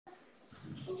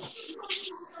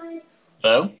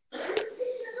Hello?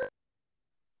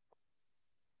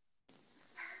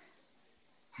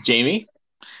 Jamie?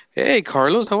 Hey,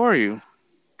 Carlos, how are you?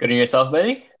 Good on yourself,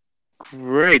 buddy?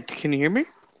 Great. Can you hear me?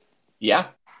 Yeah.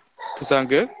 Does it sound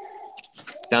good?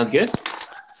 Sounds good.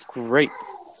 Great.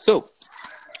 So,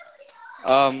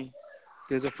 um,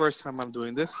 this is the first time I'm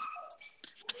doing this.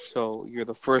 So, you're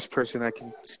the first person I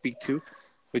can speak to,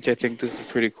 which I think this is a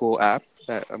pretty cool app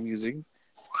that I'm using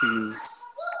to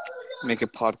make a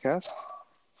podcast.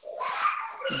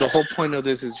 The whole point of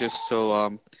this is just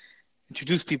so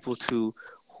introduce people to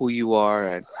who you are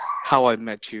and how I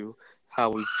met you, how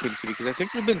we came to be. Because I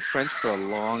think we've been friends for a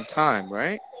long time,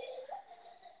 right?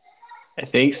 I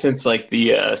think since like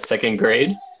the second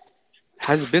grade.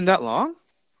 Has it been that long?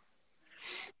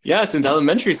 Yeah, since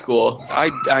elementary school.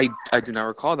 I do not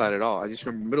recall that at all. I just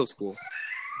remember middle school.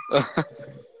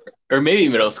 Or maybe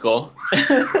middle school.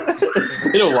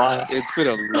 Been a while. It's been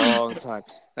a long time.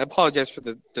 I apologize for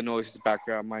the noise in the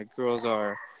background. My girls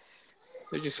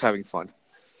they're just having fun.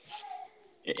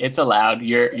 It's allowed.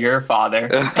 You're a father.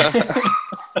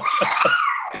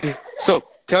 So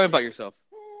tell me about yourself.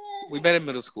 We met in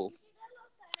middle school.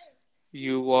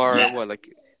 You are Yes. what,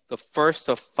 like the first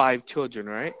of five children,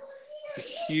 right? A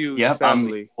huge Yep, I'm the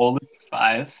family. oldest of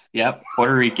five. Yep,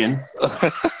 Puerto Rican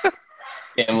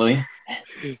family.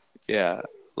 Yeah,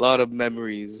 a lot of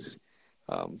memories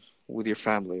with your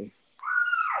family.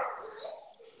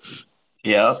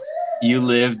 Yep. You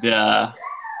lived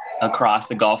across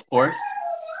the golf course.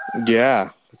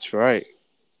 Yeah, that's right.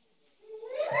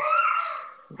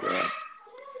 Yeah.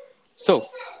 So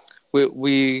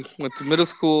we went to middle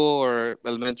school or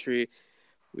elementary.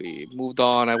 We moved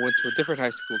on. I went to a different high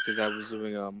school because I was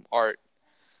doing art.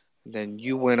 Then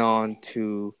you went on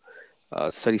to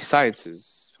study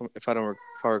sciences, if I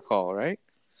recall, right?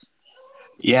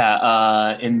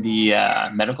 Yeah, in the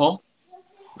medical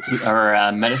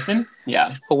or medicine.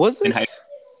 Yeah, Oh, was in it? high.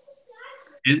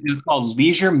 It was called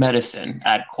leisure medicine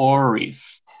at Coral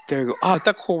Reef. There you go. Oh, I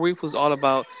thought Coral Reef was all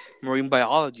about marine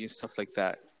biology and stuff like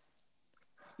that.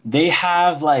 They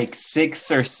have like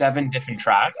six or seven different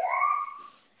tracks,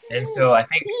 and so I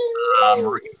think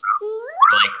marine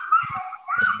like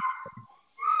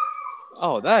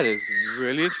Oh, that is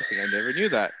really interesting. I never knew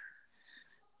that.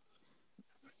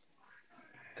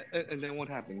 And then what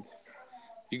happened?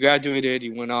 You graduated,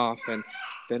 you went off, and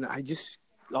then I just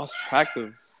lost track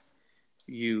of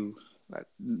you. I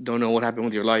don't know what happened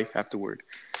with your life afterward.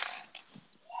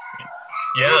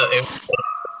 yeah. I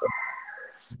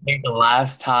think the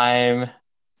last time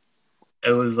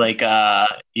it was like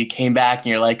you came back and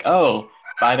you're like, oh,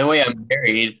 by the way, I'm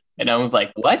married, and I was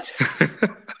like, what?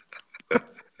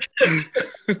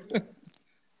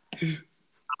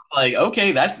 Like,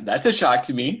 okay, that's a shock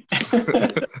to me.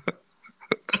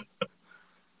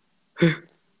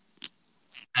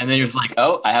 And then you're just like,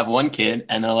 oh, I have one kid,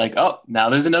 and they're like, oh, now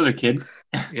there's another kid.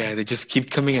 Yeah, they just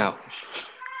keep coming out.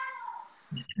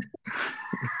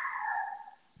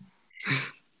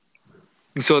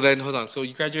 So then, hold on. So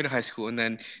you graduated high school, and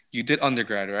then you did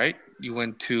undergrad, right? You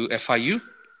went to FIU,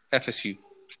 FSU.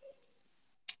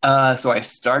 So I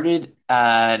started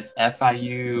at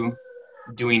FIU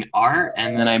doing art,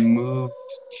 and then I moved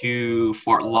to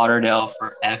Fort Lauderdale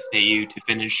for FAU to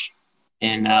finish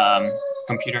in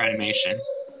computer animation.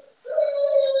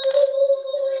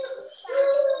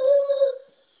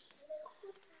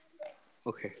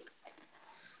 Okay.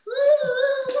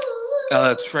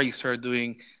 That's right. You started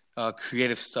doing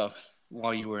creative stuff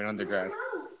while you were in undergrad.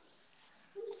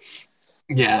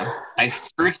 Yeah, I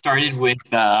first started with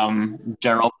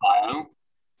general bio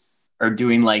or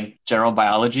doing like general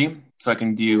biology, so I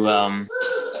can do like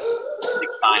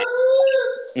science.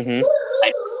 Mm-hmm.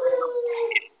 I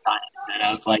science, and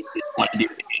I was like, didn't want to do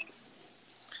it.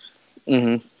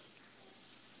 Mm-hmm.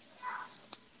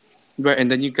 Right, and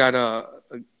then you got a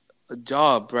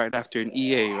job right after an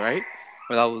EA, right?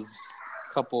 Or that was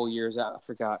a couple years out. I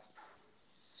forgot.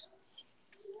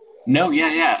 No, yeah,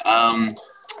 yeah.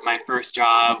 My first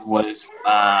job was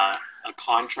a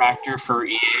contractor for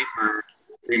EA for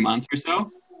 3 months or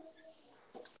so,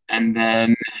 and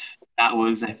then that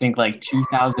was I think like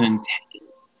 2010.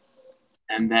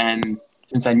 And then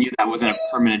since I knew that wasn't a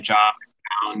permanent job,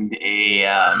 I found a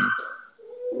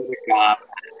another job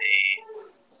as a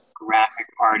graphic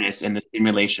artist in the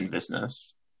simulation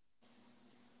business.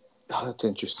 Oh, that's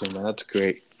interesting, man. That's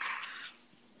great.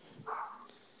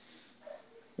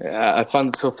 Yeah, I found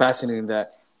it so fascinating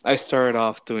that I started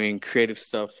off doing creative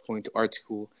stuff, going to art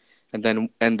school, and then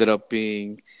ended up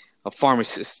being a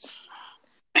pharmacist.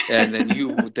 And then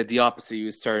you did the opposite.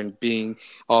 You started being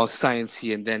all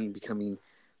sciencey and then becoming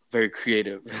very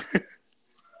creative.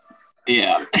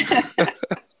 Yeah.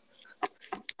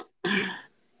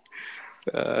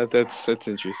 That's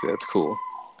interesting. That's cool.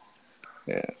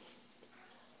 Yeah.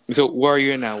 So where are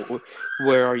you now?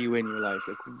 Where are you in your life?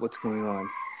 Like, what's going on?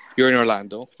 You're in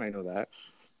Orlando. I know that.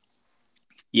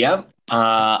 Yep.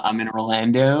 I'm in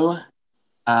Orlando.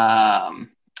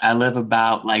 I live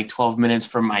about like 12 minutes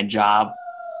from my job,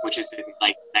 which is in,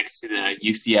 like next to the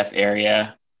UCF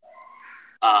area.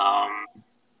 Um,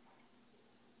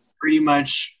 Pretty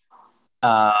much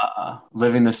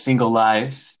living the single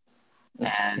life,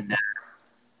 and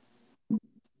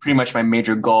pretty much my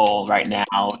major goal right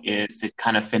now is to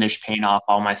kind of finish paying off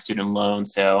all my student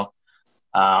loans, so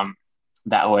um,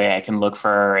 that way I can look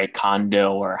for a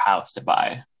condo or a house to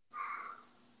buy.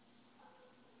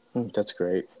 That's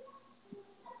great.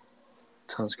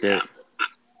 Sounds Yeah, great.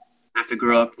 I have to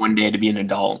grow up one day to be an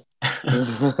adult.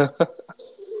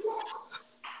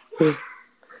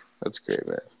 That's great,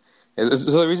 man.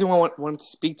 So the reason why I want to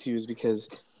speak to you is because,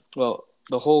 well,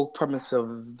 the whole premise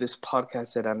of this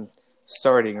podcast that I'm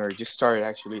starting, or just started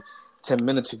actually 10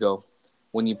 minutes ago,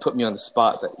 when you put me on the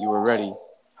spot that you were ready,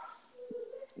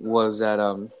 was that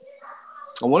I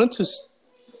wanted to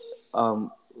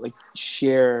like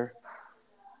share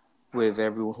with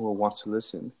everyone who wants to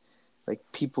listen, like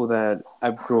people that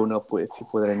I've grown up with,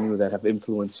 people that I knew that have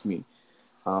influenced me.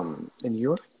 And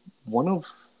one of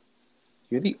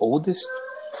you're the oldest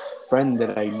friend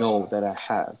that I know that I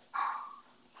have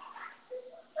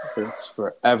since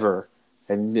forever,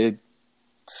 and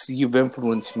you've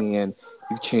influenced me and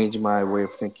you've changed my way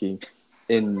of thinking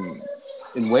in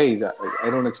ways I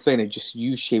don't explain it. Just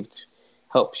you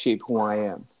helped shape who I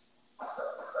am.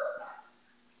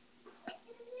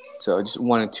 So I just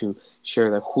wanted to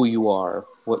share like who you are,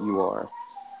 what you are,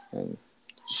 and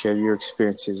share your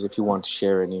experiences if you want to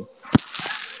share any.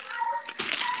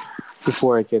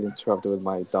 Before I get interrupted with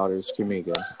my daughter screaming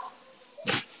again.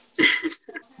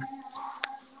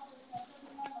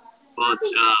 Well,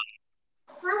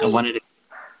 I wanted to,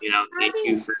 thank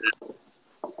you for that.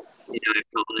 I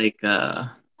felt like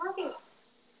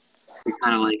we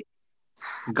kind of like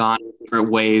gone different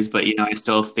ways, but I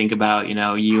still think about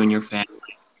you and your family.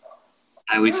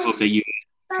 I always hope that you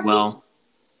do well.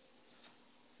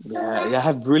 Yeah, I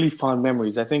have really fond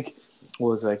memories. I think it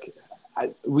was like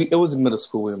it was middle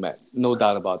school we met, no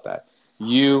doubt about that.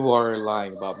 You are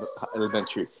lying about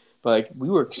elementary, but like we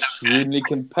were extremely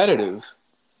competitive.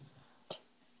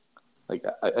 Like,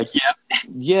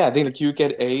 yeah, I think like you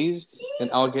get A's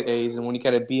and I'll get A's, and when you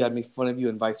get a B, I'd make fun of you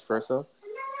and vice versa.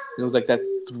 It was like that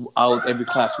throughout every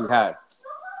class we had.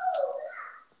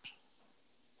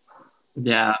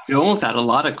 Yeah, we almost had a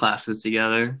lot of classes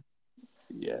together.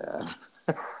 Yeah,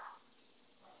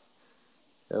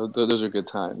 those are good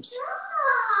times.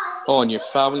 Oh, and your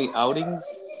family outings?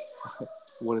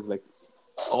 What is like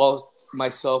all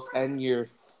myself and your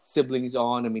siblings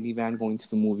on a minivan going to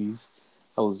the movies?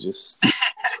 That was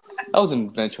an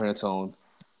adventure on its own.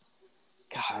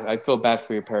 God, I feel bad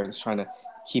for your parents trying to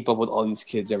keep up with all these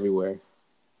kids everywhere.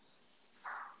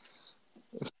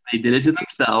 They did it to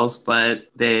themselves, but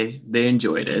they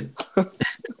enjoyed it.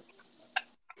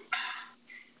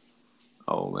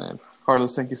 Oh man,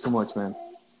 Carlos, thank you so much, man.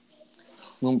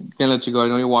 I'm gonna let you go. I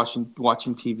know you're watching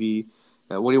TV.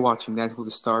 What are you watching? Dance with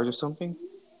the Stars or something?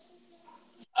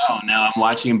 Oh no, I'm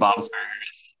watching Bob's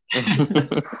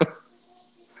Burgers.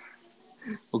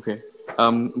 Okay.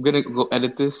 I'm gonna go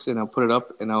edit this and I'll put it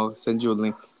up and I'll send you a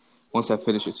link once I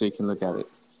finish it so you can look at it.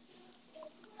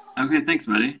 Okay, thanks,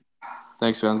 buddy.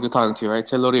 Thanks, man. Good talking to you. All right,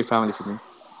 say hello to your family for me.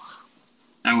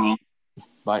 I will.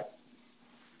 Bye.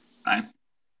 Bye.